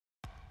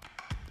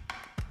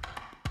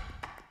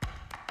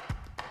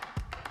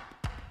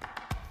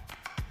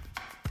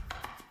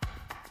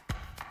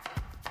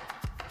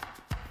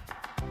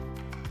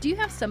Do you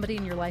have somebody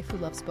in your life who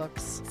loves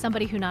books?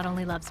 Somebody who not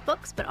only loves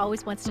books, but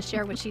always wants to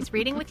share what she's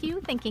reading with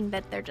you, thinking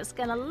that they're just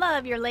going to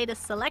love your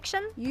latest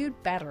selection?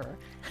 You'd better.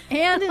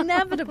 And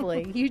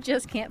inevitably, you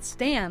just can't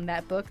stand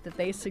that book that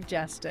they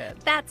suggested.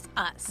 That's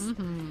us.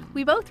 Mm-hmm.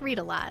 We both read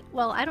a lot.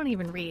 Well, I don't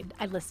even read,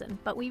 I listen,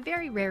 but we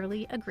very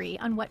rarely agree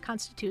on what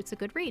constitutes a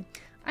good read.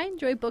 I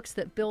enjoy books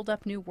that build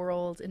up new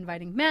worlds,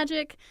 inviting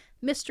magic,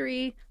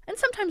 mystery, and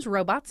sometimes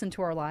robots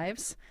into our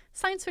lives.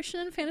 Science fiction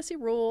and fantasy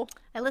rule.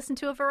 I listen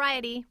to a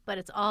variety, but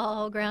it's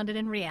all grounded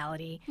in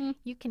reality.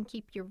 You can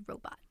keep your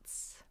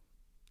robots.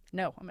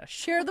 No, I'm going to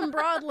share them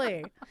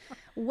broadly.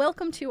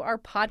 Welcome to our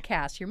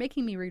podcast. You're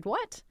making me read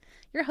what?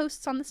 Your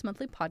hosts on this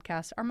monthly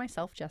podcast are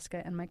myself,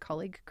 Jessica, and my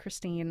colleague,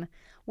 Christine.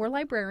 We're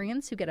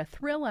librarians who get a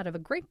thrill out of a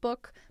great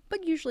book,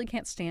 but usually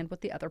can't stand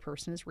what the other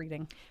person is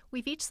reading.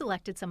 We've each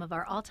selected some of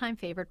our all-time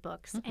favorite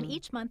books, and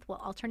each month we'll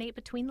alternate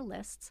between the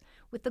lists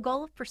with the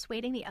goal of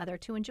persuading the other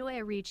to enjoy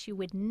a read she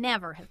would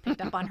never have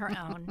picked up on her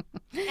own.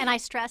 And I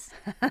stress,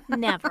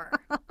 never.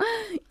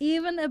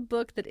 Even a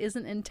book that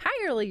isn't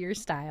entirely your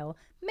style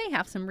may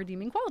have some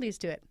redeeming qualities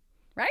to it,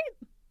 right?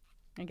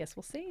 I guess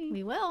we'll see.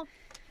 We will.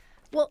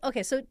 Well,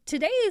 okay, so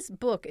today's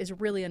book is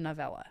really a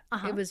novella.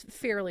 It was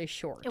fairly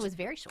short. It was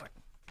very short.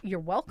 You're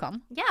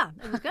welcome. Yeah,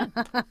 it was good.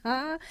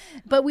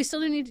 But we still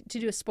do need to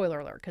do a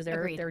spoiler alert because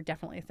there are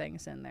definitely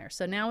things in there.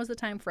 So now is the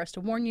time for us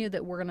to warn you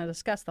that we're going to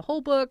discuss the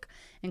whole book,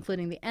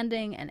 including the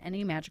ending and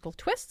any magical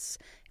twists.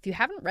 If you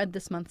haven't read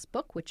this month's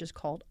book, which is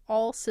called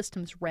All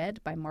Systems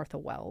Red by Martha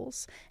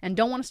Wells, and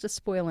don't want us to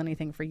spoil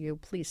anything for you,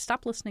 please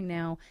stop listening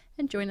now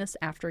and join us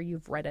after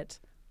you've read it.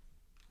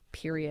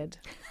 Period.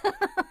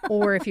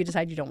 Or if you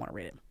decide you don't want to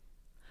read it.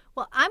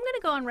 Well, I'm going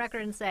to go on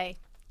record and say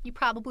you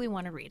probably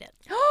want to read it.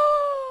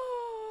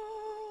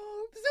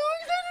 Oh, I'm so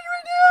excited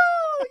right now!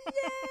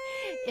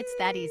 Yay! It's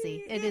that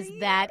easy. It is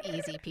that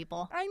easy,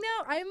 people. I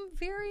know. I'm a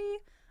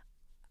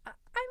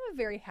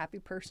very happy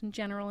person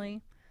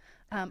generally.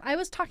 I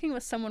was talking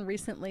with someone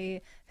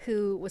recently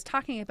who was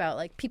talking about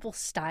like people's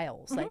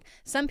styles. Like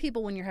some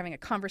people, when you're having a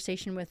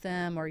conversation with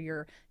them or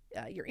you're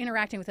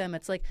interacting with them,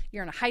 it's like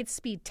you're in a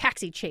high-speed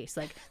taxi chase.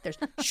 Like there's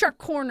sharp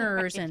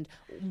corners and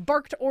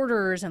barked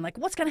orders and like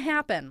what's going to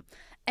happen.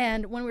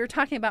 And when we were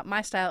talking about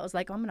my style, it was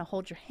like, I'm going to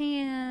hold your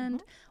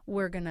hand.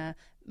 We're going to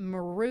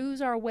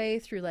marouse our way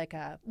through like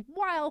a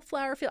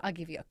wildflower field. I'll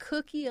give you a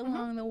cookie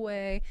along the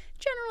way.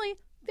 Generally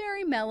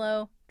very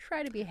mellow.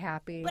 Try to be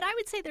happy. But I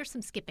would say there's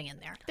some skipping in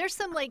there. There's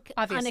some like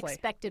Obviously.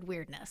 Unexpected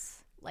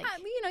weirdness. Like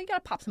you got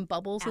to pop some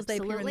bubbles as they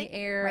appear in the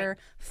air,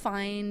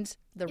 find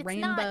the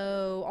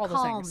rainbow, all those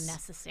calm things.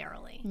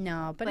 Necessarily.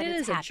 No, but it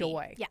is happy. a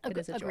joy. Yeah, it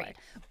is a agreed. joy.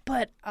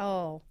 But,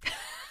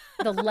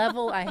 the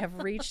level I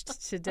have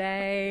reached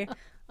today,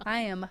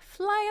 I am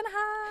flying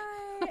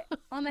high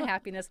on the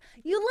happiness.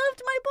 You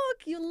loved my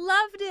book. You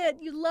loved it.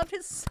 You loved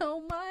it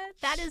so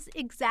much.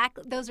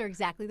 Those are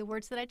exactly the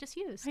words that I just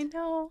used. I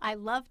know. I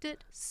loved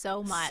it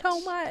so much. So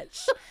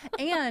much.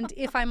 And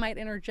if I might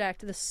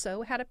interject, the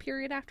so had a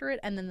period after it,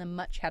 and then the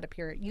much had a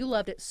period. You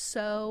loved it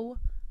so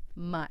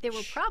much. They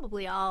were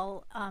probably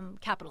all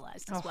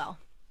capitalized as well.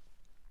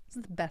 This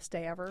is the best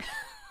day ever.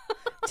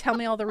 Tell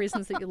me all the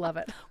reasons that you love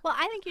it. Well,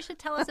 I think you should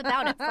tell us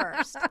about it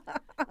first.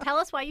 Tell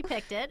us why you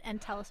picked it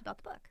and tell us about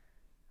the book.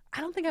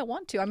 I don't think I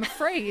want to. I'm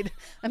afraid.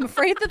 I'm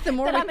afraid that the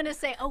more I'm going to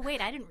say, oh, wait,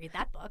 I didn't read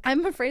that book.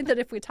 I'm afraid that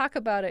if we talk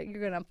about it,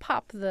 you're going to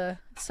pop the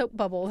soap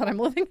bubble that I'm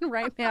living in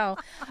right now.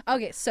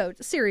 Okay, so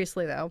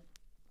seriously, though,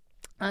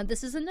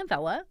 this is a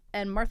novella,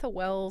 and Martha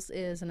Wells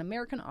is an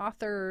American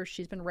author.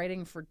 She's been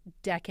writing for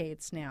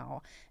decades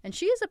now, and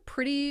she is a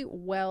pretty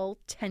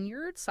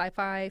well-tenured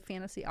sci-fi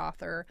fantasy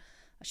author.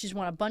 She's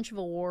won a bunch of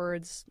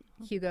awards,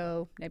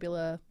 Hugo,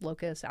 Nebula,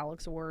 Locus,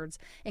 Alex Awards,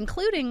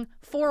 including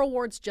 4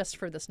 awards just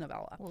for this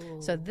novella.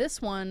 Ooh. So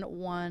this one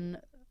won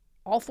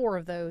all 4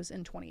 of those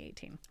in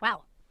 2018.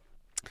 Wow.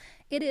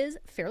 It is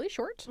fairly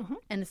short,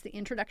 and it's the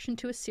introduction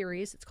to a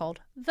series. It's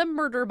called the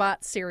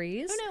Murderbot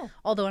series. Oh, no.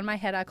 Although in my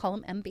head I call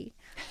him MB.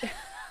 I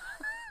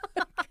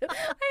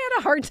had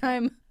a hard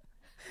time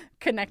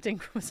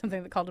connecting with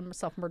something that called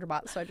himself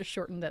Murderbot, so I just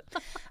shortened it.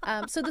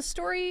 So the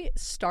story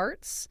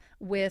starts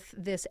with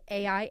this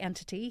AI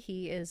entity.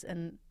 Is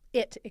an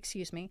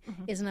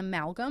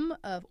amalgam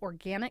of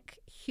organic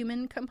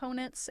human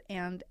components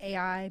and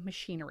AI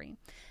machinery.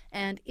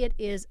 And it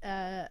is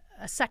a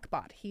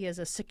SecBot. He is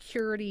a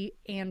security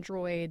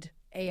android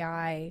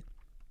AI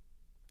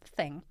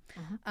thing.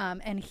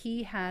 And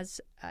he has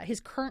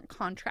his current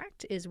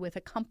contract is with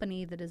a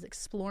company that is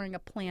exploring a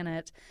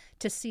planet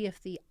to see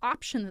if the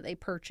option that they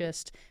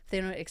purchased, if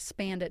they don't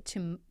expand it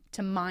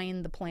to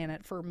mine the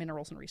planet for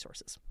minerals and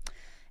resources.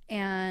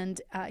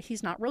 And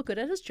he's not real good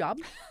at his job,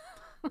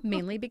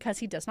 mainly because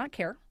he does not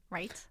care.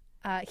 Right.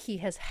 He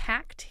has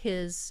hacked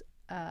his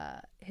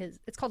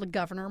it's called a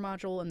governor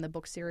module in the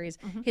book series.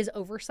 His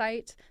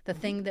oversight, the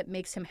thing that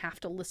makes him have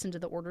to listen to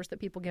the orders that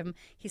people give him.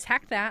 He's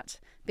hacked that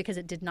because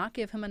it did not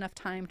give him enough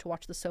time to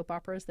watch the soap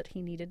operas that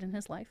he needed in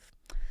his life.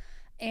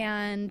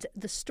 And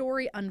the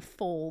story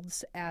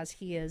unfolds as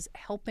he is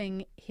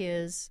helping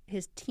his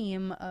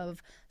team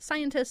of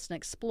scientists and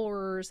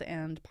explorers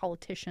and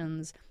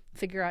politicians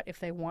figure out if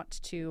they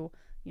want to,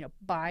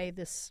 buy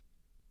this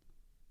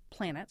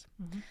planet.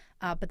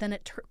 But then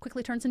it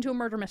quickly turns into a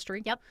murder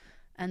mystery. Yep.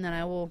 And then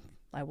I will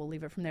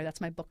leave it from there.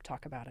 That's my book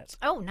talk about it.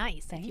 Oh,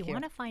 nice. Thank if you you.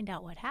 want to find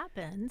out what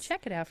happens,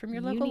 Check it out from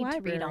your local library.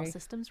 You need to read All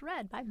Systems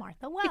Red by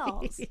Martha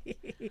Wells.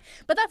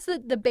 But that's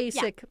the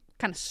basic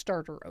kind of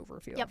starter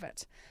overview of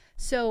it.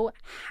 So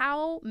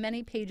how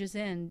many pages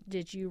in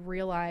did you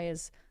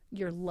realize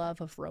your love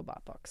of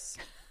robot books?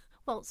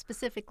 Well,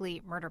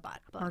 specifically Murderbot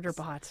books.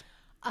 Murderbot.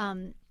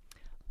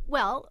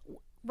 Well,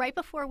 right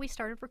before we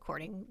started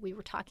recording, we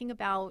were talking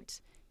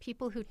about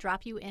people who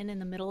drop you in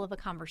the middle of a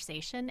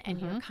conversation and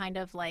you're kind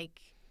of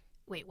like,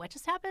 wait, what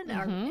just happened?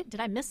 Or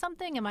did I miss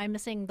something? Am I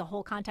missing the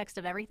whole context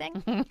of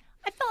everything?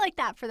 I felt like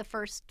that for the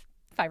first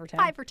 5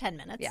 or 10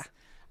 minutes. Yeah.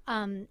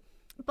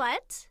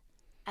 But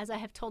as I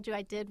have told you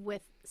I did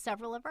with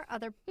several of our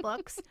other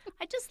books,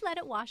 I just let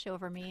it wash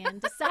over me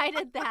and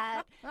decided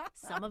that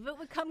some of it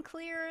would come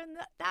clear and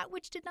that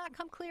which did not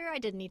come clear I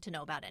didn't need to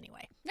know about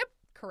anyway. Yep,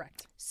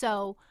 correct.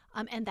 So,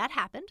 and that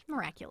happened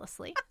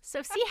miraculously.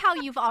 So see how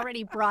you've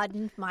already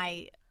broadened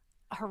my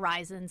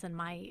horizons and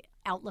my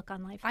outlook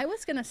on life. I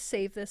was going to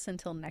save this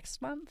until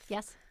next month.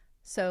 Yes.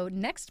 So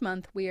next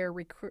month we are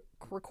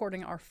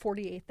recording our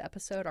 48th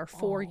episode, our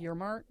 4-year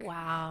mark.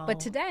 Wow. But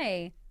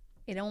today,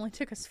 it only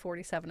took us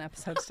 47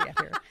 episodes to get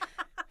here.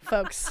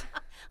 Folks.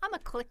 I'm a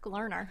quick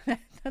learner.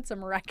 That's a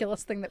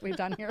miraculous thing that we've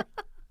done here.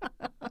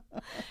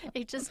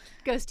 It just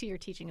goes to your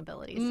teaching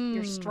abilities,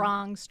 your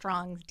strong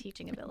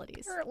teaching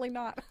abilities. Apparently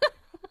not.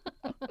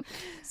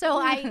 So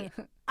once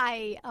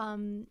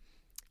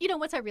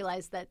I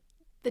realized that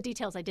the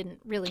details I didn't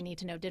really need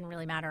to know didn't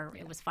really matter,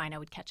 it was fine. I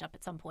would catch up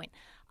at some point.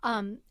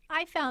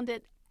 I found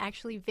it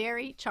actually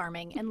very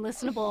charming and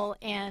listenable,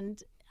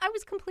 and I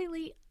was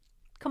completely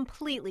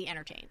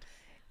entertained.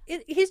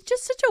 He's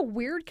just such a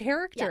weird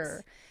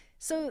character. Yes.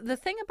 So the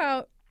thing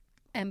about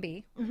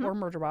MB or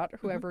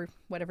Murderbot,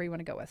 whatever you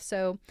want to go with.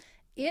 So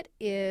it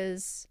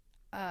is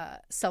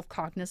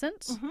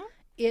self-cognizant.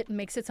 It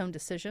makes its own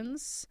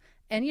decisions.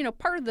 And,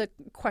 part of the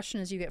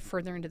question as you get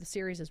further into the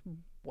series is,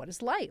 what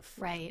is life?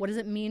 Right. What does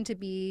it mean to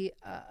be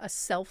a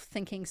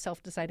self-thinking,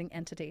 self-deciding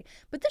entity?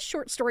 But this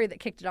short story that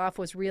kicked it off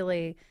was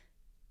really,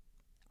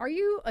 are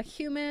you a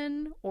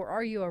human or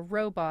are you a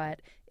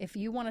robot if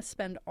you want to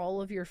spend all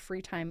of your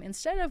free time,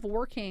 instead of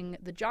working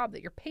the job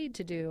that you're paid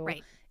to do,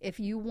 if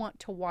you want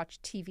to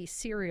watch TV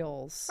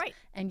serials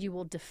and you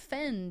will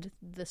defend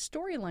the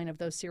storyline of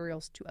those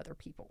serials to other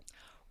people?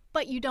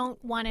 But you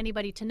don't want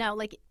anybody to know.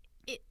 Like,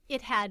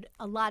 it had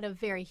a lot of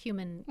very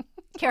human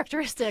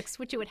characteristics,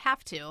 which it would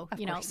have to,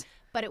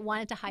 but it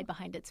wanted to hide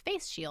behind its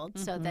face shield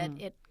so that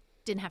it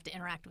didn't have to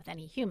interact with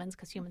any humans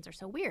because humans are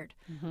so weird.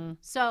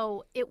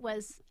 So it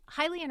was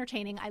highly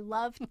entertaining. I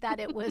loved that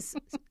it was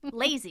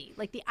lazy.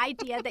 Like, the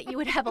idea that you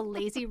would have a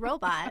lazy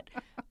robot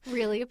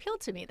really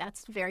appealed to me.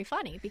 That's very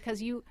funny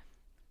because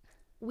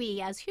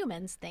we as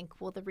humans think,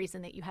 well, the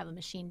reason that you have a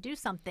machine do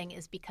something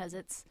is because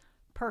it's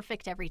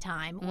perfect every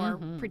time or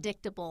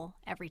predictable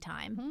every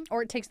time.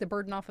 Or it takes the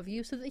burden off of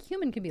you so that the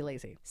human can be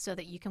lazy. So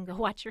that you can go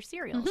watch your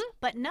serials.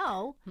 But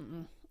no,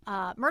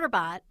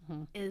 Murderbot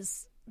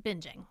is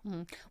binging.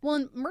 Well,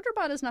 and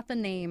Murderbot is not the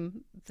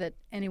name that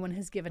anyone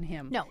has given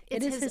him. No,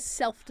 it is his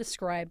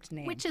self-described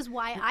name. Which is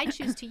why I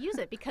choose to use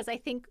it, because I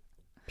think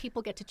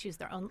people get to choose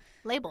their own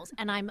labels,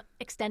 and I'm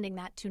extending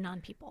that to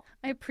non-people.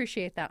 I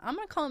appreciate that. I'm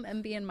going to call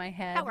him MB in my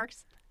head. That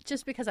works.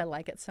 Just because I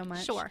like it so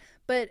much. Sure.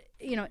 But,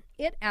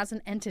 it as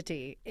an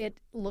entity, it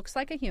looks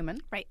like a human.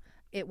 Right.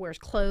 It wears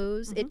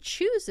clothes. It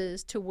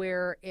chooses to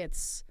wear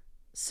its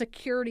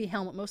security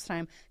helmet most of the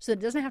time so that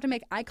it doesn't have to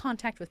make eye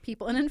contact with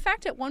people. And in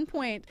fact, at one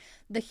point,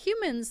 the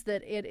humans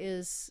that it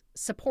is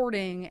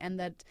supporting and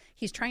that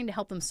he's trying to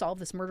help them solve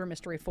this murder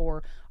mystery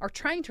for are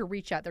trying to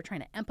reach out. They're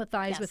trying to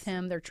empathize with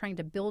him. They're trying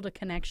to build a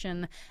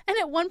connection. And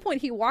at one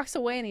point, he walks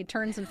away and he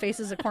turns and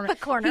faces a corner.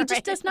 He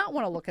just does not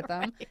want to look at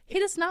them. He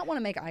does not want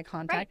to make eye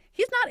contact.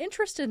 He's not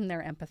interested in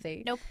their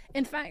empathy. Nope.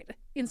 In fact,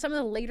 in some of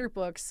the later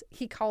books,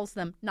 he calls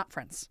them not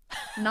friends,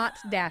 not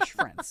dash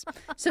friends,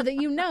 so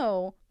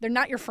that they're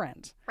not your friend.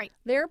 Right.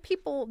 They're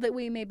people that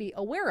we may be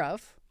aware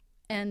of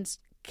and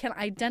can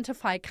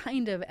identify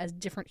kind of as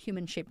different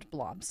human-shaped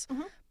blobs.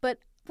 But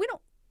we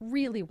don't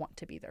really want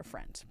to be their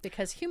friend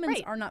because humans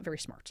are not very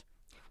smart.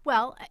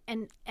 Well,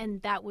 and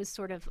that was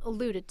sort of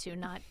alluded to,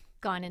 not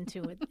gone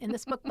into it in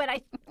this book. But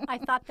I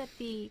thought that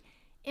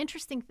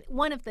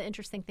one of the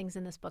interesting things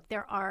in this book,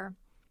 there are,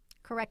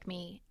 correct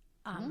me,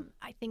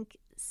 I think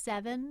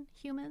 7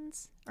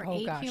 humans or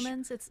 8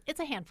 humans. It's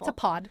a handful. It's a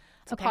pod.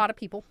 It's a pod of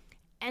people.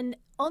 And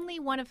only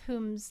one of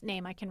whom's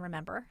name I can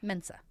remember.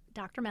 Mensa.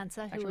 Dr.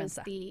 Mensa, who was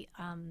the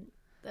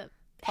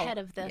head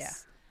of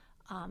this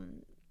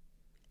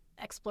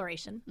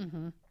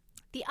exploration.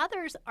 The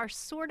others are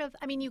sort of,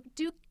 you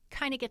do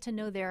kind of get to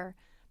know their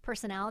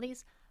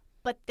personalities,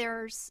 but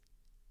they're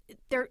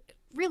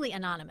really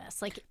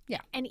anonymous.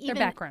 And even their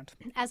background.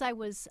 As I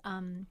was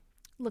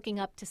looking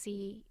up to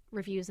see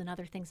reviews and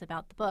other things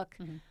about the book,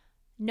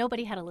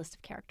 nobody had a list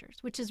of characters,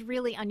 which is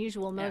really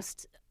unusual.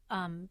 Most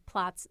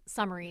plots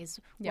summaries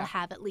will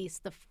have at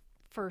least the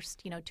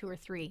first, 2 or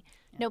 3.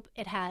 Nope,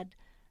 it had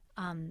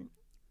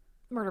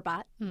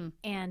Murderbot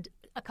and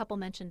a couple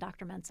mentioned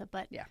Dr. Mensa,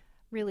 but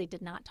really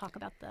did not talk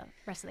about the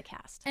rest of the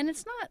cast. And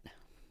it's not,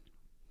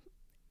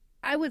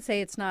 I would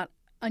say it's not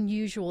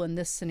unusual in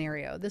this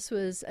scenario. This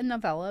was a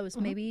novella. It was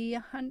maybe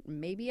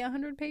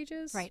 100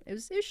 pages. Right. It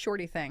was a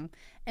shorty thing.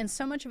 And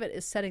so much of it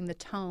is setting the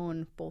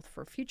tone both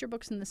for future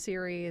books in the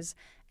series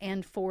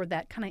and for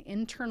that kind of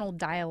internal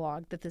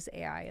dialogue that this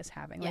AI is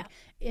having. Like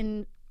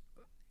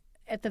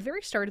at the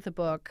very start of the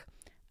book,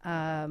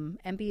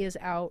 MB is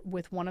out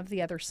with one of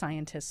the other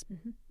scientists,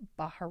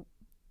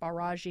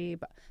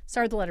 Baraji,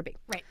 started the letter B.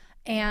 Right.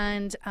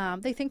 And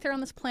they think they're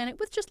on this planet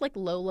with just like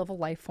low-level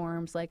life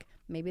forms. Like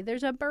maybe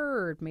there's a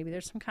bird, maybe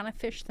there's some kind of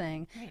fish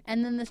thing. Right.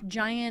 And then this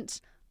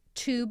giant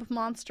tube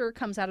monster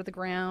comes out of the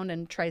ground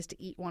and tries to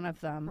eat one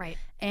of them. Right.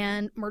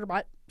 And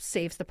Murderbot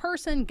saves the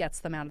person, gets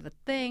them out of the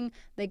thing.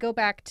 They go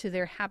back to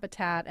their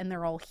habitat and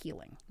they're all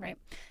healing. Right.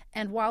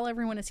 And while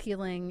everyone is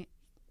healing,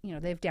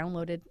 they've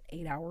downloaded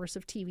 8 hours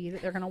of TV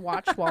that they're going to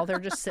watch while they're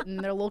just sitting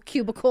in their little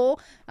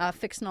cubicle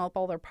fixing up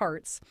all their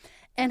parts.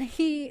 And I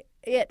keep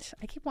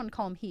wanting to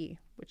call him he,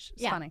 which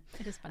is funny.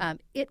 It is funny.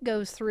 It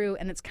goes through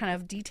and it's kind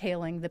of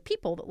detailing the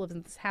people that live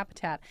in this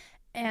habitat.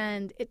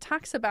 And it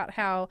talks about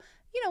how,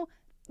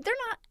 they're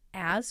not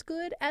as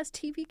good as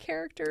TV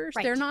characters.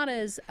 Right. They're not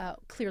as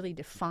clearly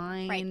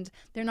defined. Right.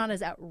 They're not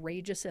as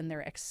outrageous in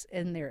their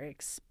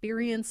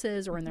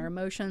experiences or in their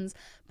emotions.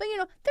 But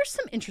there's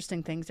some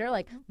interesting things. They're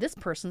like, this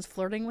person's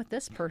flirting with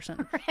this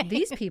person. Right.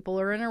 These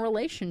people are in a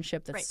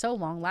relationship that's so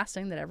long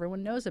lasting that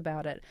everyone knows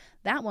about it.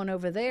 That one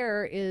over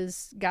there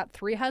is got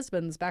 3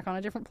 husbands back on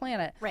a different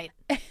planet. Right.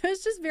 It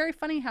was just very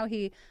funny how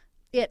I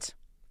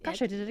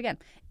did it again.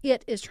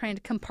 It is trying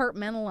to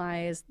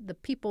compartmentalize the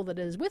people that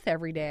it is with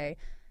every day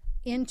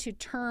into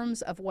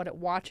terms of what it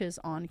watches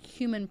on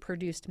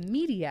human-produced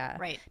media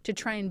to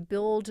try and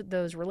build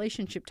those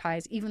relationship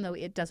ties, even though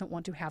it doesn't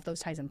want to have those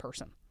ties in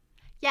person.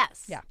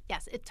 Yes. Yeah.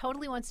 Yes. It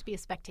totally wants to be a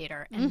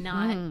spectator and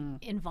not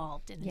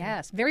involved in it.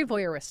 Yes. Very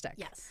voyeuristic.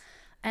 Yes.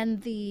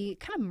 And the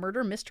kind of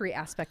murder mystery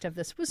aspect of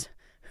this was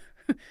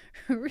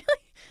really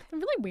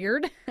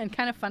weird and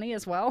kind of funny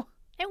as well.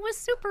 It was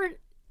super,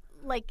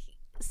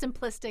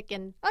 simplistic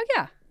and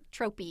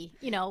tropey,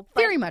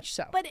 very much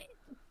so. But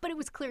it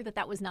was clear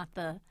that was not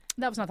the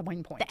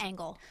main point. The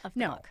angle of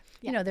the book.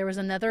 Yeah. There was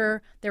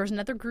another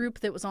group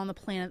that was on the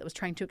planet that was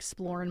trying to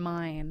explore and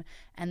mine,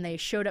 and they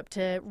showed up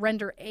to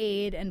render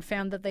aid and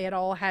found that they had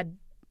all had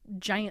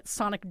giant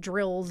sonic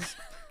drills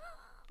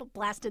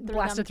blasted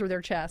through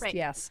their chest. Right.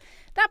 Yes.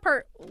 That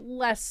part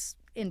less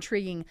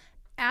intriguing.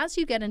 As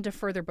you get into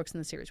further books in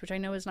the series, which I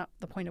know is not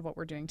the point of what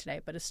we're doing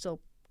today, but is still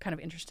kind of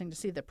interesting to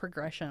see the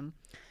progression.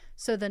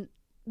 So then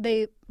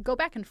they go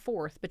back and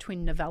forth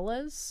between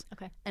novellas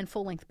and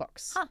full-length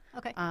books. Huh,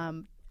 okay.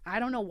 I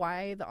don't know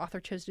why the author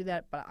chose to do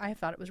that, but I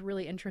thought it was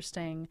really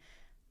interesting.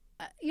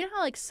 You know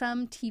how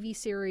some TV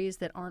series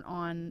that aren't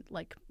on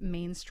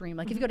mainstream,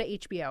 if you go to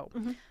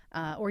HBO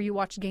or you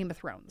watch Game of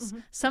Thrones,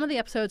 some of the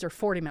episodes are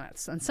 40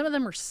 minutes and some of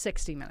them are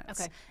 60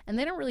 minutes. Okay. And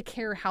they don't really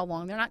care how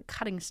long. They're not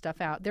cutting stuff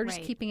out. They're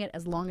just keeping it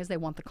as long as they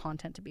want the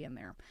content to be in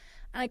there.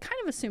 And I kind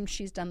of assume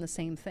she's done the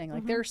same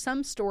thing. There are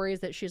some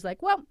stories that she's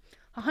like, well,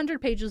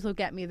 100 pages will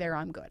get me there.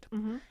 I'm good.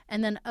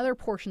 And then other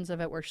portions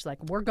of it where she's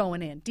like, we're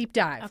going in. Deep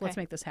dive. Okay. Let's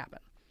make this happen.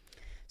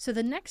 So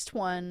the next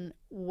one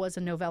was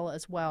a novella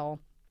as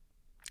well.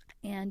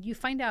 And you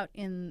find out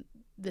in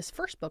this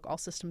first book, All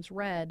Systems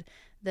Red,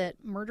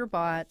 that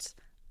Murderbot,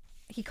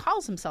 he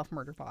calls himself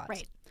Murderbot.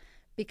 Right.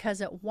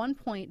 Because at one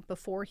point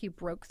before he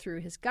broke through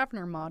his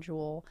governor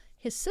module,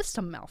 his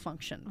system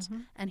malfunctioned.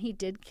 And he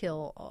did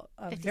kill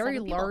a very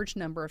large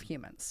number of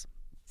humans.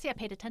 See, I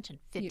paid attention.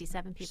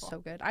 57 people. So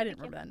good. I didn't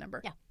remember that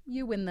number. Yeah.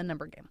 You win the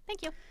number game.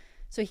 Thank you.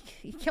 So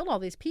he killed all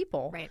these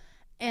people. Right.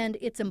 And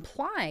it's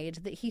implied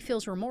that he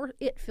feels remorse.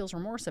 It feels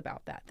remorse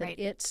about that. That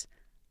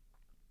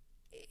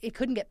it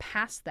couldn't get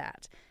past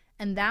that.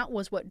 And that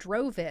was what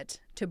drove it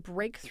to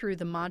break through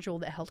the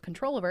module that held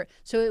control over it,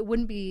 so it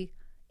wouldn't be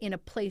in a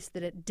place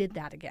that it did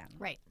that again.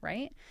 Right.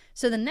 Right?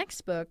 So the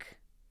next book,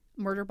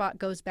 Murderbot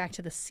goes back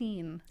to the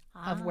scene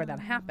of where that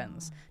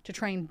happens to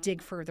try and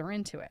dig further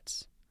into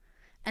it.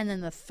 And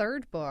then the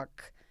third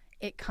book,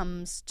 it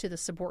comes to the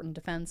subordinate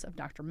defense of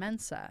Dr.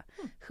 Mensa,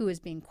 who is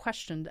being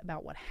questioned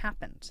about what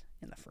happened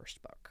in the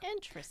first book.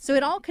 Interesting. So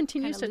it all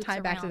continues to tie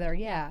back to there.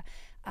 Yeah.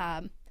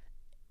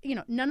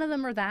 None of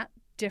them are that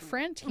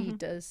different.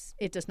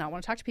 It does not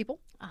want to talk to people.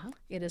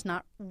 It is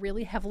not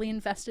really heavily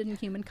invested in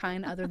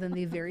humankind other than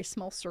the very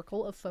small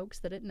circle of folks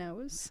that it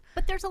knows.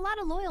 But there's a lot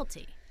of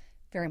loyalty.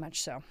 Very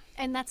much so.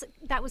 And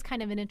that was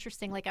kind of an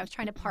interesting, I was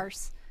trying to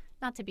parse,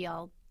 not to be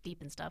all deep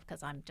and stuff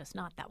because I'm just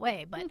not that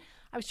way, but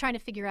I was trying to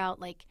figure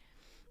out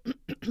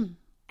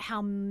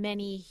how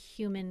many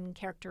human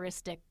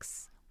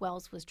characteristics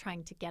Wells was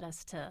trying to get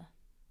us to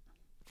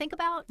think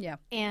about. Yeah.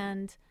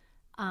 And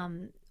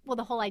Well,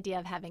 the whole idea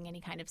of having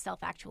any kind of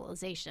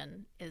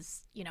self-actualization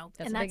is, That's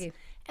a biggie.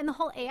 And the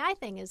whole AI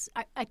thing is,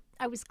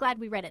 I was glad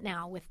we read it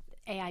now with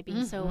AI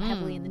being so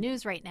heavily in the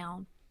news right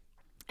now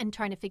and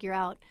trying to figure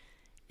out,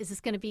 is this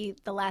going to be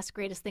the last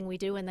greatest thing we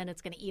do and then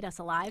it's going to eat us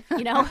alive,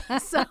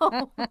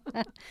 So,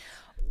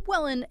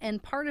 well,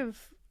 and part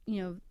of,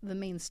 the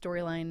main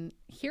storyline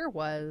here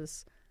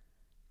was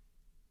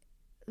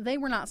they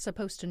were not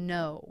supposed to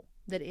know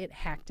that it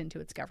hacked into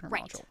its governor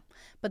module.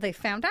 But they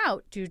found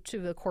out due to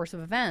the course of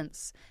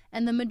events.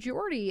 And the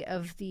majority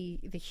of the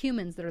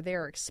humans that are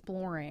there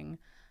exploring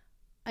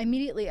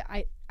immediately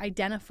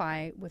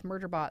identify with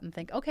Murderbot and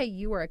think, okay,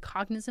 you are a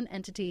cognizant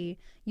entity.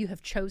 You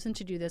have chosen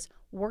to do this.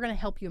 We're going to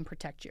help you and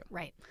protect you.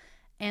 Right.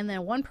 And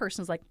then one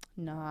person's like,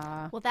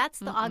 nah. Well, that's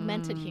the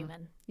augmented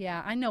human.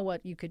 Yeah, I know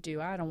what you could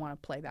do. I don't want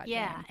to play that game.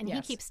 Yeah, and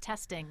he keeps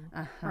testing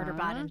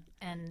Murderbot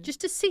and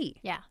just to see.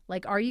 Yeah.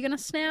 Like, are you going to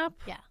snap?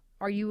 Yeah.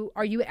 Are you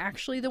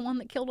actually the one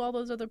that killed all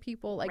those other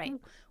people? Like, right.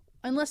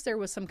 Unless there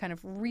was some kind of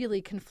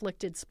really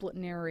conflicted split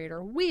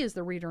narrator, we as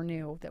the reader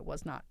knew that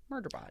was not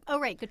Murderbot. Oh,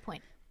 right. Good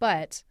point.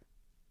 But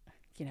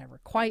you never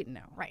quite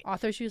know. Right.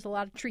 Authors use a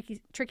lot of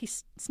tricky,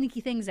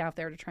 sneaky things out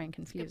there to try and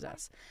confuse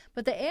us.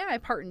 But the AI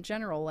part in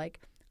general, like,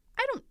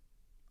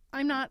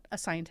 I'm not a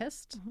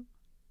scientist.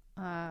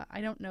 I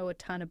don't know a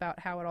ton about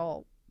how it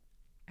all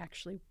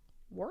actually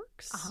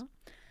works.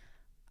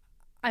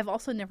 I've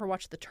also never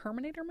watched the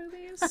Terminator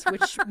movies,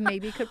 which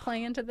maybe could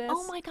play into this.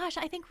 Oh my gosh,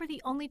 I think we're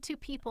the only two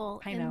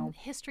people in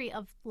history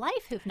of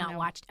life who've not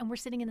watched, and we're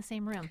sitting in the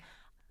same room.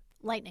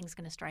 Lightning's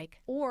going to strike.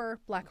 Or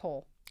Black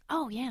Hole.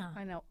 Oh, yeah.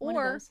 I know. One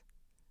or of those.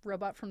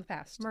 Robot from the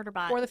past.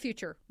 Murderbot. Or the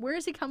future. Where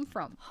does he come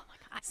from? Oh my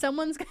God.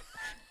 Someone's gonna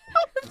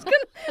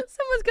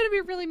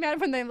be really mad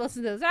when they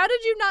listen to this. How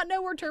did you not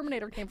know where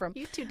Terminator came from?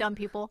 You two dumb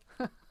people.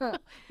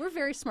 We're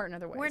very smart in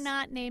other ways. We're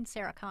not named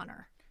Sarah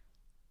Connor.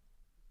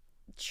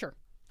 Sure.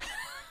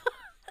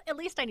 At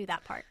least I knew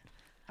that part.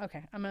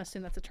 Okay, I'm going to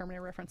assume that's a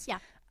Terminator reference. Yeah.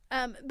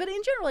 But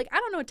in general, like, I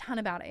don't know a ton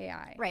about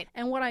AI. Right.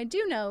 And what I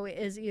do know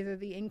is either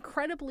the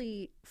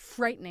incredibly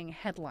frightening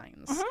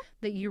headlines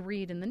that you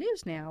read in the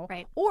news now,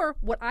 right, or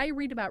what I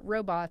read about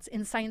robots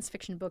in science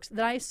fiction books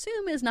that I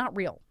assume is not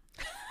real.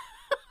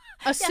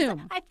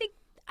 Assume. Yes,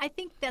 I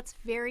think that's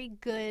very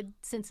good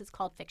since it's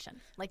called fiction.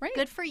 Like, right.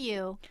 Good for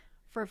you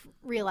for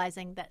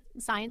realizing that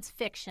science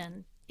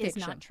fiction is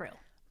not true.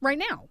 Right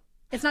now.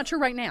 It's not true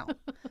right now.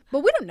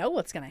 But we don't know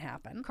what's going to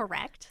happen.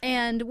 Correct.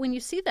 And when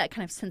you see that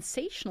kind of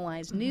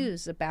sensationalized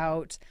news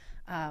about,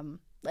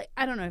 like,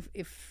 I don't know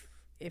if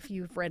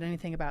you've read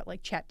anything about,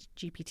 like,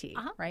 ChatGPT,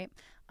 right?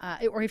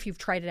 Or if you've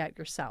tried it out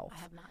yourself. I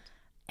have not.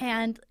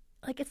 And,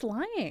 like, it's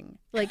lying.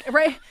 Like,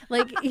 right?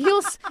 Like,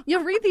 you'll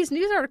read these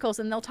news articles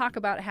and they'll talk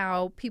about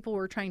how people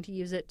were trying to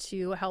use it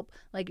to help,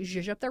 like,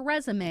 zhuzh up their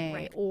resume,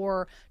 right,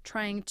 or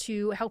trying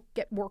to help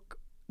get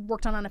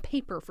worked on a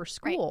paper for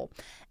school.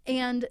 Right.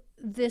 And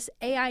this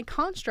AI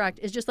construct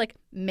is just like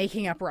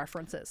making up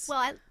references. Well,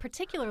 I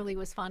particularly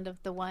was fond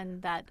of the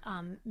one that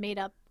made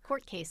up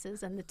court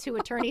cases, and the two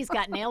attorneys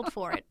got nailed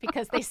for it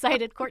because they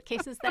cited court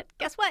cases that,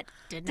 guess what,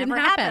 didn't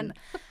happen.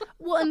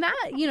 Well, and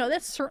that,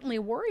 that's certainly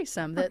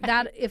worrisome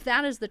that if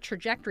that is the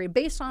trajectory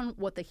based on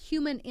what the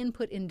human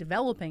input in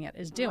developing it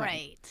is doing.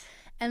 Right.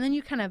 And then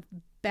you kind of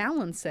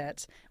balance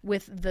it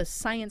with the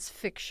science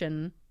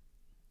fiction-ish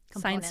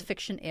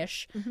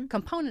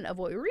component of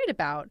what we read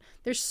about.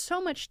 There's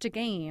so much to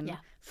gain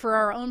for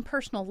our own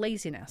personal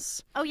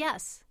laziness. Oh,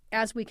 yes.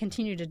 As we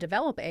continue to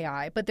develop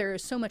AI, but there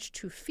is so much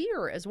to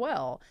fear as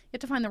well. You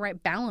have to find the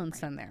right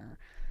balance in there.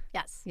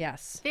 Yes.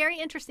 Yes. Very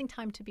interesting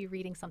time to be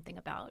reading something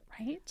about.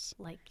 Right.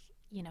 Like,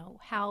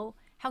 how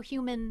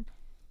human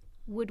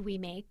would we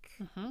make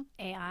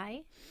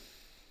AI,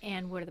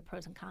 and what are the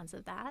pros and cons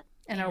of that?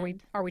 And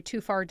are we too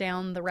far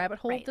down the rabbit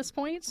hole at this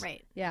point?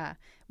 Right. Yeah.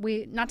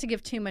 Not to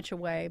give too much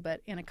away,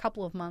 but in a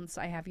couple of months,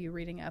 I have you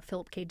reading a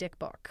Philip K. Dick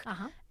book.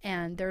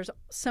 And there's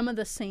some of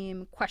the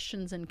same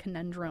questions and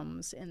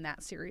conundrums in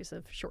that series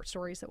of short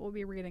stories that we'll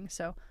be reading.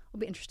 So it'll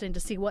be interesting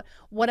to see what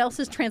else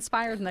has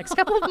transpired in the next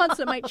couple of months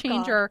that might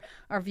change our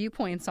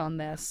viewpoints on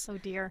this. Oh,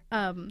 dear.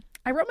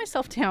 I wrote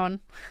myself down.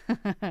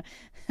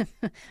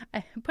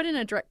 I put in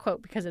a direct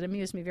quote because it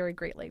amused me very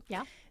greatly.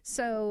 Yeah.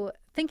 So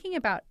thinking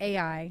about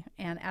AI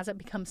and as it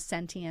becomes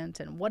sentient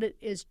and what it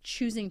is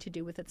choosing to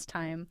do with its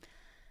time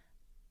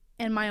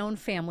and my own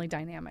family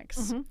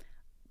dynamics,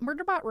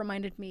 Murderbot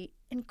reminded me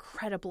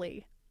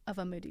incredibly of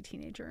a moody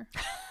teenager.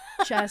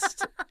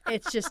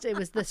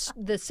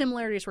 The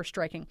similarities were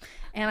striking.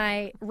 And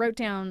I wrote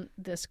down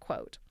this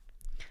quote.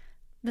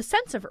 The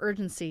sense of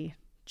urgency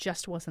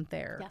just wasn't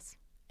there. Yes.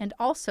 And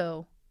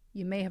also,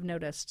 you may have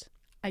noticed,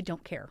 I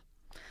don't care.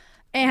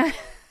 And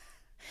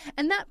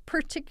that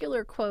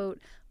particular quote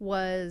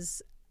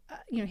was,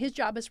 his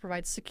job is to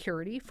provide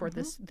security for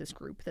this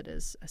group that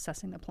is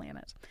assessing the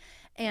planet.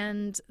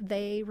 And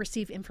they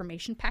receive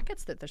information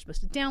packets that they're supposed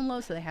to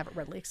download so they have it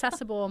readily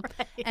accessible.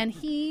 Right. And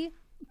he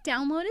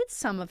downloaded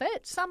some of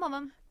it. Some of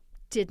them.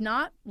 Did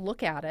not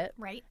look at it.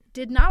 Right.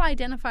 Did not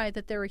identify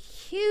that there were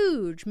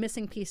huge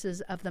missing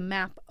pieces of the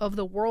map of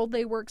the world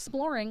they were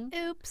exploring.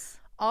 Oops.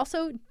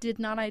 Also did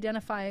not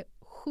identify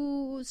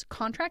whose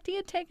contract he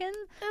had taken.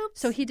 Oops.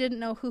 So he didn't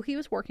know who he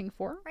was working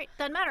for. Right.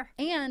 Doesn't matter.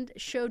 And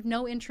showed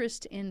no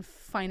interest in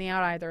finding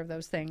out either of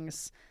those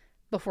things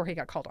before he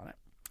got called on it.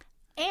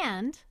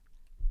 And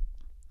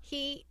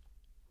he,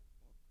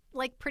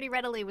 like, pretty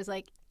readily was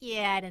like,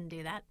 yeah, I didn't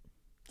do that.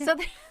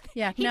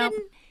 Yeah. So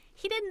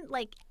he didn't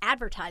like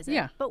advertise it.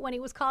 Yeah. But when he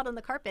was called on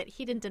the carpet,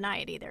 he didn't deny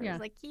it either. He was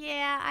like,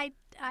 yeah,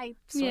 I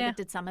sort of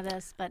did some of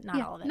this, but not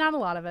all of it. Not a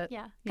lot of it.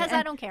 Yeah. Because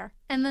I don't care.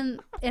 And then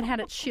it had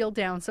its shield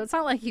down, so it's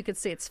not like you could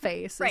see its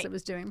face as Right. it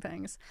was doing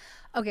things.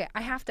 Okay,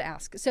 I have to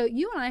ask. So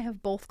you and I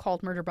have both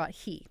called Murderbot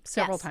he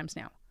several Yes. times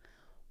now.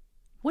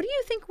 What do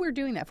you think we're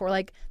doing that for?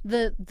 Like,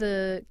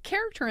 the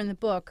character in the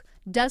book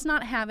does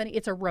not have any,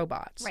 it's a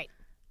robot. Right.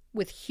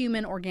 With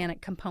human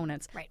organic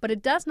components. Right. But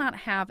it does not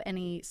have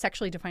any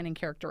sexually defining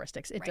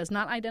characteristics. It Right. does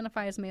not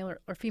identify as male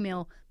or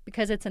female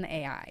because it's an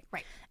AI.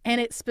 Right. And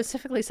it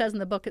specifically says in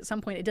the book at some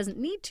point it doesn't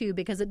need to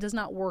because it does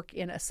not work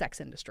in a sex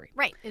industry.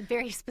 Right. It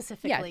very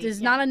specifically. Yeah, it does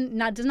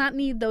does not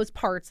need those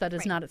parts. That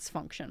is not its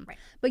function. Right.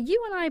 But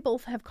you and I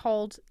both have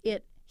called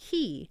it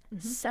he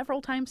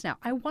several times now.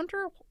 I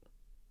wonder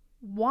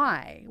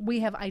why we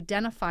have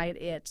identified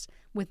it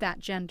with that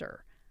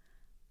gender.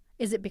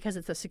 Is it because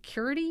it's a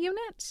security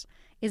unit?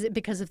 Is it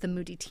because of the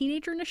moody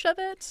teenager-ness of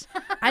it?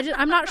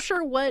 I'm not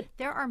sure what.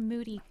 There are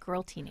moody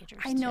girl teenagers.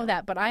 I know too.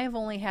 that, but I have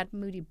only had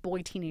moody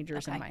boy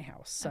teenagers in my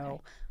house.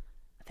 So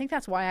I think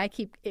that's why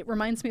it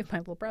reminds me of my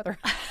little brother.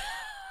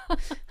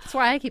 That's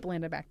why I keep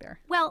landing back there.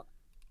 Well,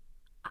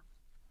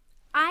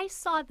 I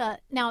saw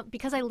now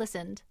because I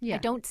listened, Yeah. I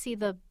don't see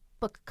the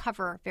book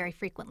cover very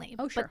frequently.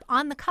 Oh, sure. But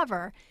on the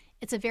cover,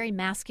 it's a very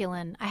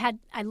masculine.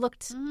 I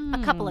looked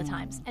a couple of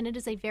times, and it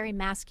is a very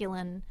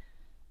masculine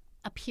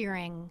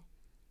appearing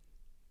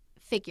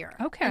figure.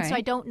 Okay. And so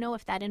I don't know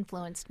if that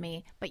influenced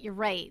me, but you're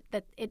right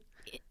that it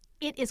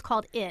is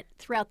called it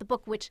throughout the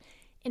book, which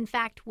in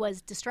fact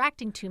was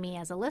distracting to me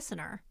as a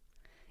listener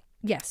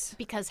Yes.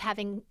 because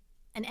having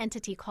an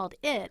entity called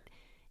it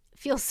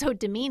feels so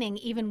demeaning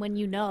even when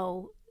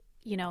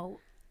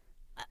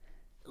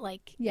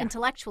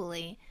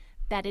intellectually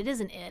that it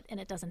isn't it and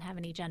it doesn't have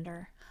any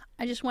gender.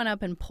 I just went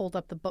up and pulled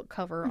up the book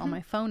cover on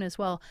my phone as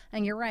well.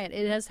 And you're right.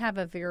 It does have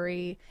it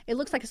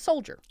looks like a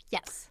soldier.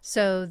 Yes.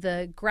 So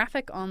the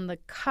graphic on the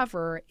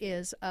cover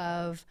is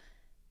of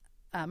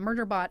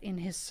Murderbot in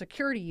his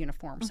security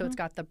uniform. So it's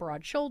got the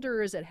broad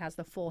shoulders. It has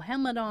the full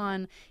helmet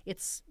on.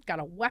 It's got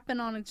a weapon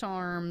on its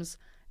arms.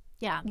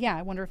 Yeah. Yeah,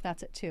 I wonder if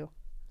that's it too.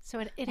 So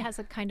it has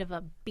a kind of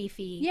a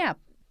beefy, Yeah.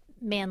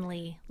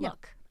 manly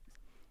look.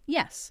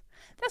 Yes.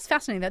 That's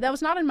fascinating. That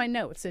was not in my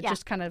notes. It Yeah.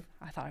 just kind of,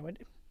 I thought I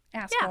would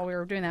ask Yeah. while we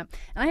were doing that.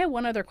 And I had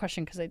one other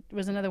question because it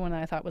was another one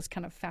that I thought was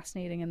kind of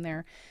fascinating in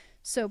there.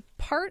 So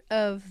part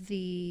of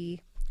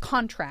the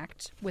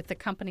contract with the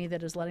company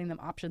that is letting them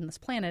option this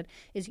planet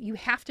is you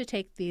have to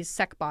take these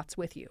sec bots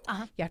with you.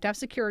 You have to have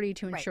security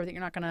to ensure that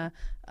you're not going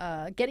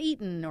to get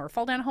eaten or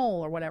fall down a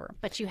hole or whatever.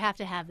 But you have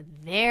to have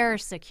their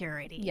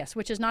security. Yes,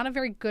 which is not a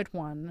very good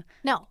one.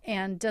 No.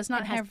 And does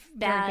not It has have very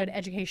bad- good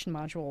education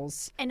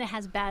modules. And it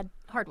has bad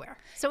hardware.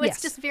 So it's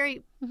Yes. just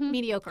very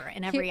mediocre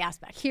in every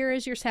aspect. Here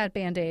is your sad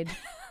Band-Aid.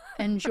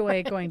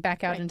 Enjoy going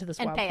back out into this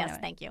And wild pay us,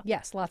 planet. thank you.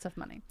 Yes, lots of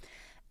money.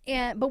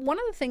 But one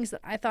of the things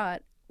that I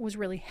thought was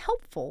really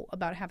helpful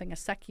about having a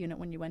sec unit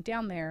when you went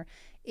down there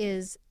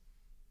is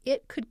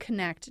it could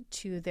connect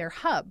to their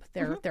hub,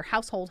 their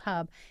household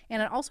hub.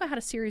 And it also had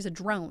a series of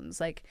drones.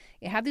 Like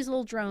it had these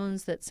little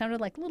drones that sounded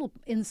like little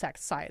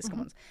insect-sized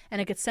ones. And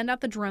it could send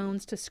out the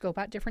drones to scope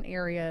out different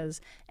areas.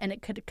 And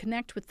it could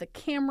connect with the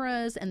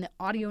cameras and the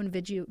audio and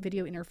video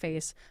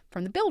interface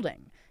from the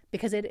building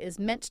because it is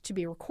meant to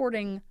be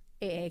recording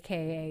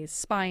AKA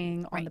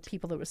spying on the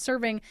people that it was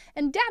serving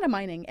and data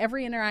mining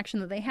every interaction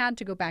that they had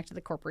to go back to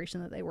the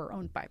corporation that they were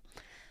owned by.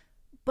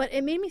 But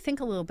it made me think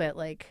a little bit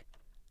like,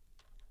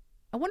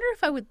 I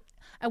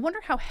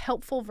wonder how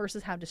helpful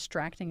versus how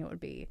distracting it would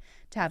be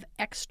to have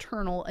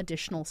external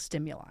additional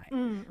stimuli.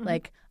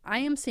 Like I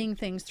am seeing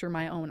things through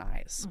my own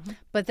eyes,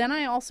 but then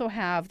I also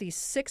have these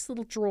 6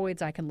 little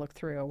droids I can look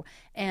through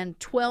and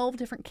 12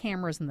 different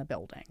cameras in the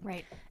building.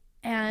 Right.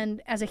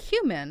 And as a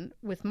human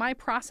with my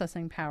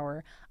processing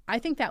power, I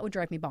think that would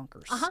drive me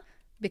bonkers.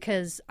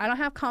 Because I don't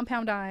have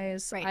compound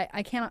eyes. Right.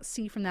 I cannot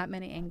see from that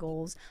many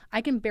angles.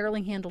 I can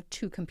barely handle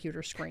 2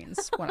 computer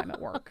screens when I'm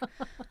at work.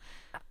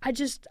 I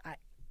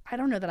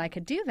don't know that I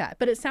could do that.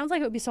 But it sounds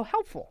like it would be so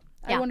helpful.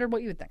 Yeah. I wondered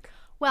what you would think.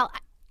 Well,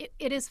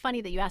 it is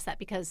funny that you asked that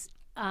because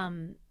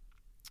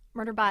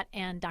Murderbot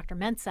and Dr.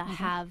 Mensa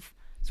have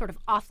sort of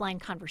offline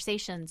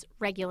conversations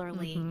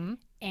regularly,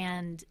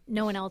 and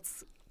no one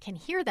else can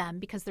hear them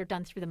because they're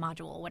done through the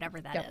module, whatever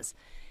that is.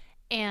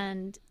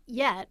 And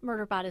yet,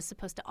 Murderbot is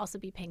supposed to also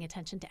be paying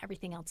attention to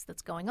everything else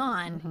that's going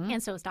on,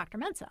 and so is Dr.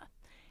 Mensa.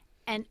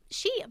 And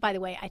she, by the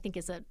way, I think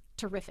is a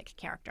terrific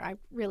character.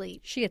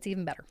 She gets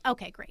even better.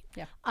 Okay, great.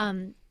 Yeah.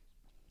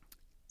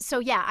 So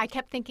yeah, I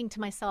kept thinking to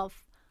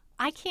myself,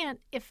 I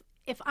can't if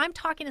I'm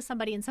talking to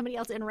somebody and somebody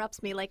else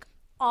interrupts me, like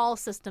all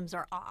systems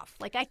are off.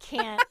 Like I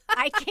can't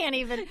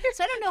even.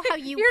 So I don't know how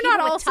you. You're people not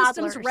all with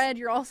toddlers, systems red.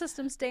 You're all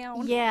systems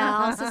down. Yeah,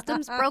 all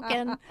systems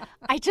broken.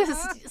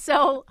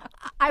 So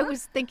I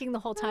was thinking the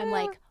whole time,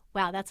 like,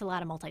 wow, that's a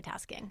lot of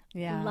multitasking.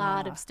 Yeah. A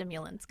lot of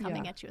stimulants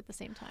coming at you at the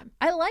same time.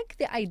 I like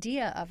the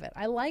idea of it.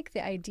 I like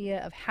the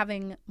idea of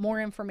having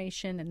more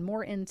information and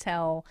more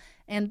intel.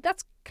 And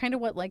that's kind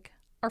of what like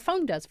our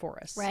phone does for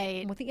us.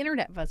 Right. And what the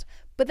internet does.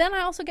 But then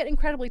I also get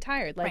incredibly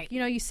tired. Like, Right. you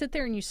know, you sit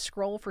there and you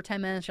scroll for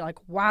 10 minutes. You're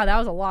like, wow, that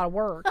was a lot of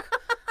work.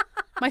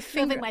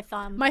 Moving my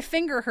thumb. My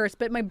finger hurts,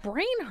 but my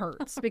brain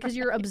hurts because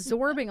you're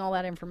absorbing all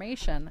that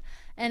information.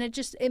 And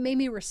it made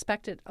me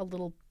respect it a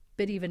little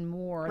bit even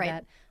more.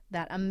 Right.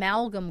 That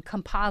amalgam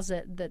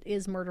composite that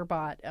is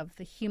Murderbot of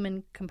the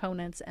human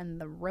components and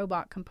the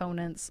robot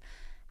components,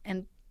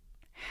 and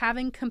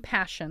having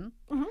compassion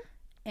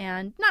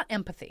and not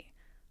empathy.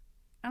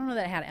 I don't know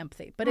that I had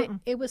empathy, but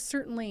it was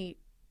certainly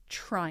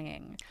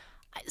trying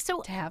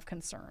to have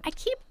concern. I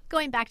keep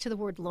going back to the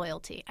word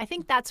loyalty. I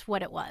think that's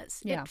what it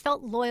was. Yeah. It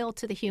felt loyal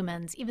to the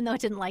humans, even though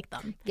it didn't like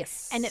them.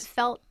 Yes. And it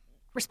felt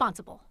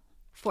responsible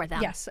for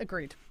them. Yes,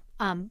 agreed.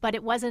 But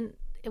it wasn't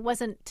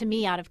to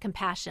me out of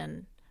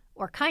compassion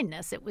or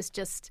kindness. It was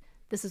just,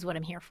 this is what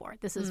I'm here for.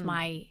 This is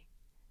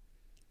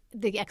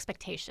the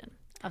expectation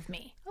of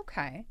me.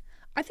 Okay.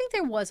 I think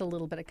there was a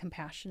little bit of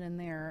compassion in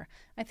there.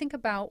 I think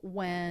about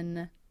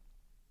when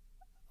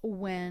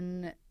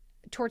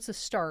towards the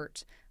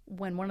start,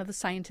 when one of the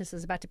scientists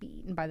is about to be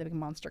eaten by the big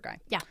monster guy.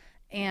 Yeah.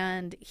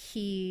 And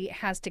he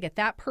has to get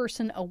that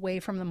person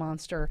away from the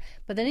monster.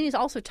 But then he's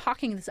also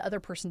talking this other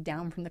person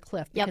down from the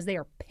cliff because they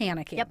are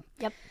panicking.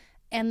 Yep.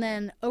 And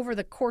then over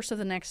the course of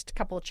the next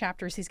couple of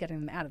chapters, he's getting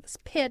them out of this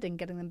pit and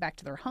getting them back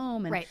to their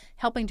home and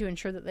helping to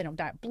ensure that they don't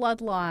die of blood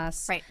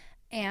loss. Right.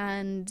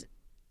 And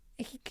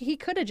he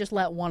could have just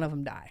let one of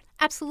them die.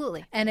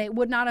 Absolutely. And it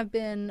would not have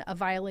been a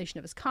violation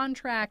of his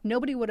contract.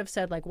 Nobody would have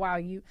said, like, wow,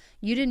 you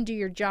didn't do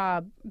your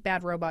job,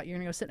 bad robot. You're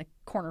going to go sit in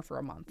a corner for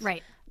a month.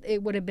 Right.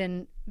 It would have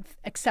been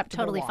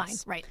acceptable Totally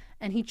loss. fine. Right.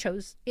 And he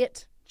chose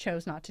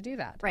not to do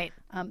that. Right.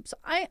 So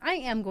I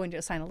am going to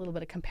assign a little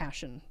bit of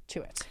compassion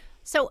to it.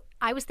 So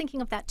I was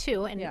thinking of that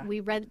too, and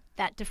we read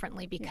that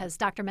differently because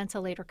Dr.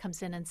 Mensa later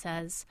comes in and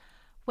says,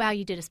 wow,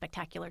 you did a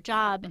spectacular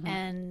job.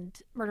 And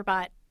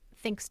Murderbot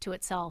thinks to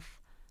itself,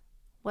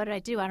 what did I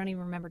do? I don't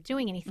even remember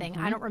doing anything.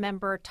 I don't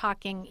remember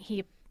talking.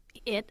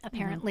 It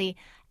apparently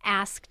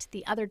asked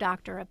the other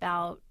doctor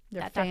about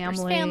that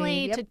doctor's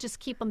family to just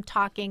keep them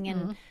talking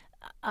and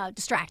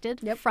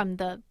distracted from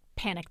the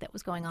panic that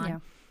was going on. Yeah.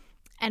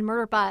 And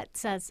Murderbot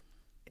says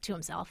to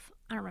himself,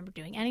 I don't remember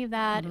doing any of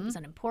that. It was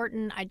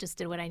unimportant. I just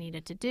did what I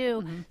needed to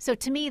do. So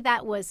to me,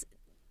 that was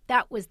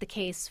the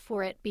case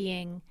for it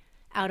being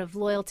out of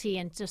loyalty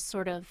and just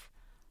sort of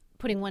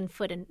putting one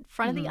foot in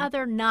front of the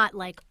other, not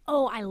like,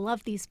 oh, I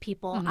love these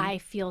people. I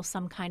feel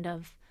some kind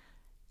of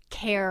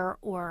care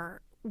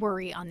or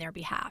worry on their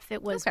behalf.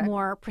 It was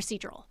more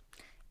procedural.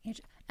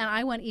 And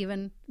I went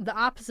even the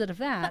opposite of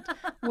that,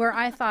 where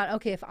I thought,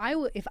 okay, if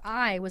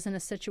I was in a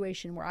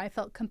situation where I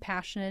felt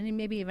compassionate and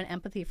maybe even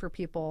empathy for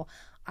people,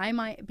 I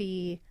might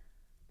be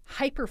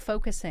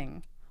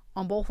hyper-focusing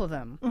on both of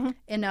them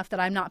enough that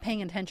I'm not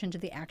paying attention to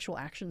the actual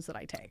actions that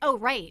I take. Oh,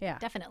 right. Yeah.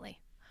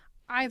 Definitely.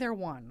 Either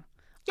one.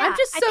 Yeah, I'm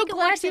just so I think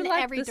glad it works you in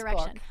like every this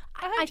direction. book.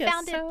 I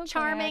found it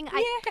charming.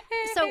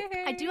 So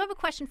I do have a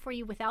question for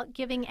you without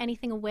giving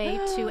anything away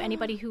to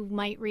anybody who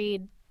might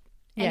read,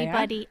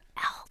 anybody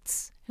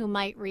else who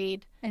might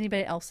read.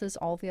 Anybody else's,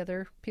 all the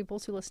other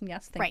peoples who listen,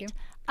 yes, thank you.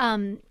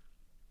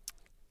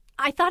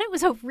 I thought it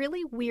was a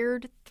really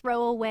weird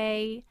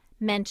throwaway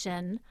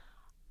mention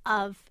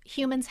of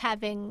humans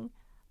having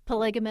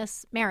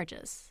polygamous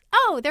marriages.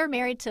 Oh, they're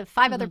married to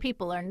 5 other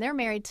people, and they're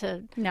married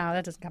to... No,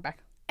 that doesn't come back.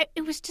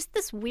 It was just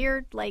this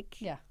weird,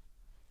 like... Yeah.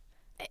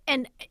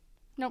 And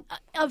nope.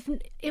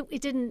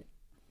 It didn't...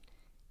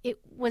 It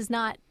was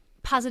not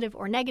positive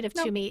or negative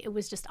to me. It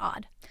was just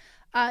odd.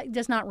 It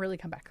does not really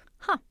come back.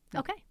 Huh. No.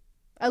 Okay.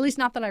 At least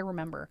not that I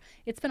remember.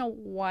 It's been a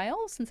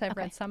while since I've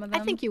read some of them.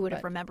 I think you would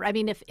have remembered. I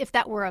mean, if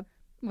that were a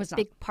was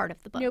big part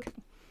of the book. Nope.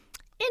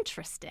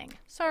 Interesting.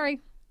 Sorry.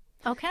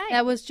 Okay.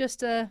 That was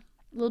just a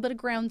little bit of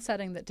ground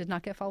setting that did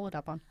not get followed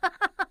up on.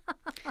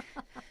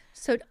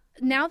 So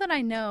now that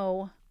I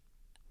know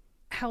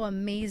how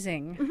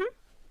amazing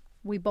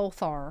we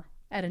both are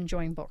at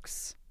enjoying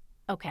books.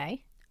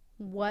 Okay.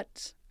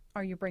 What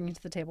are you bringing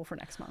to the table for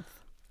next month?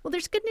 Well,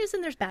 there's good news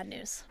and there's bad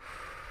news.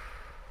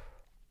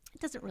 It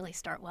doesn't really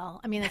start well.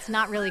 I mean, it's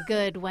not really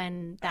good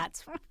when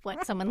that's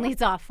what someone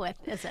leads off with,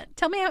 is it?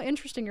 Tell me how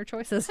interesting your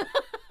choice is.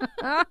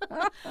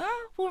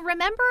 Well,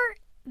 remember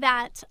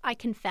that I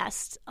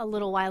confessed a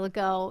little while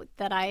ago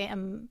that I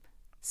am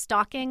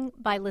stalking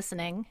by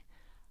listening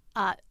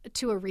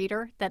to a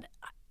reader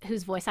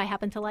whose voice I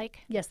happen to like?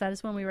 Yes, that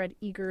is when we read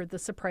Eager, The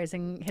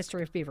Surprising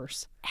History of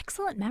Beavers.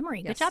 Excellent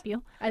memory. Yes. Good job,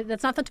 you.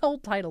 That's not the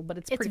told title, but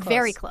it's pretty close. It's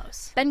very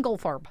close. Ben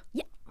Goldfarb.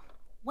 Yeah.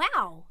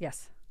 Wow.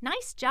 Yes.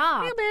 Nice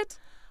job. A bit.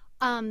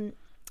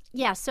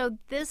 Yeah, so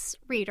this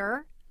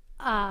reader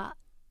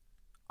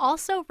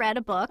also read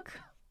a book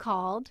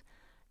called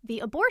The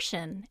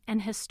Abortion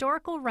and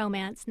Historical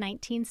Romance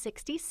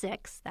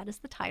 1966, that is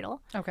the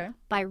title, Okay.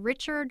 by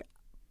Richard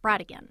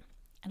Brodigan.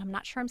 And I'm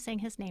not sure I'm saying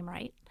his name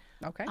right,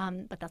 Okay.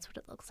 but that's what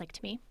it looks like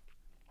to me.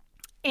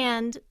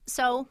 And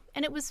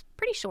it was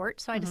pretty short,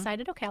 so I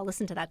decided, okay, I'll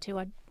listen to that too.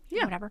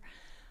 Whatever.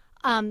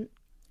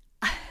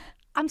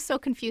 I'm so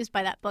confused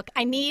by that book.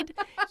 I need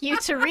you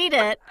to read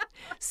it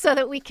so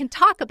that we can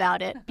talk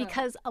about it,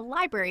 because a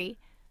library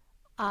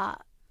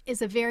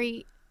is a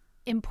very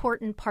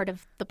important part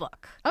of the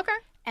book. Okay.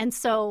 And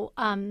so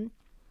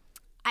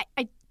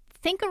I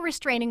think a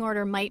restraining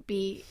order might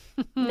be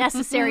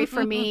necessary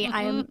for me.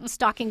 I am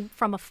stalking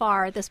from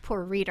afar this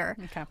poor reader.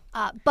 Okay.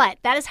 But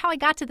that is how I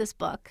got to this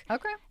book.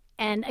 Okay.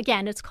 And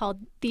again, it's called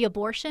The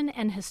Abortion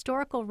and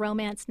Historical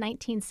Romance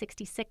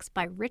 1966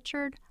 by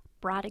Richard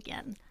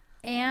Brodigan.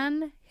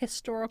 And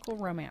historical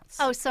romance.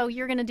 Oh, so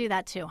you're going to do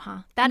that too, huh?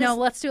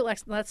 Let's do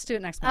it. Let's do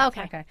it next month.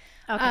 Okay.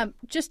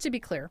 Just to be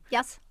clear,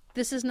 Yes.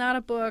 this is not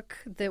a book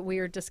that we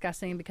are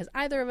discussing because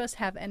either of us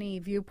have any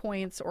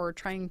viewpoints or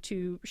trying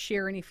to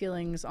share any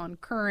feelings on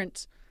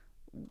current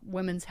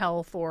women's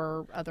health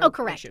or other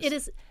Correct. issues. It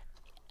is.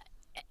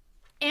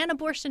 An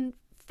abortion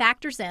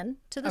factors in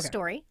to the Okay,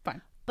 story,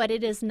 fine. but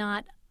it is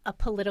not a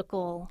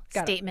political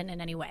Got it. statement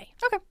in any way.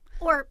 Okay.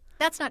 Or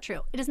that's not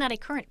true. It is not a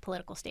current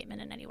political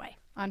statement in any way.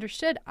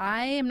 Understood.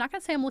 I am not going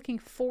to say I'm looking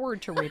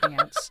forward to reading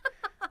it.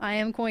 I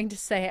am going to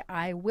say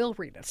I will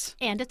read it.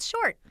 And it's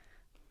short.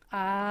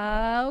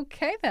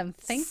 Okay, then.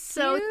 Thank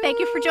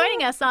you for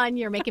joining us on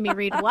You're Making Me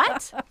Read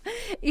What?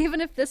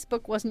 Even if this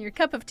book wasn't your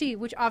cup of tea,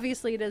 which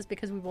obviously it is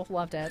because we both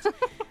loved it,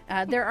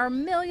 there are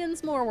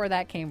millions more where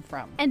that came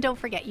from. And don't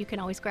forget, you can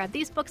always grab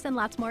these books and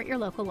lots more at your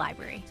local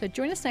library. So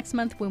join us next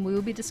month when we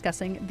will be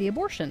discussing The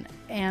Abortion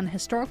and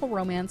Historical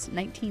Romance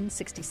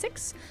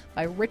 1966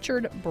 by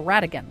Richard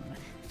Brodigan.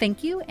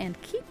 Thank you, and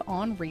keep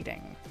on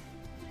reading.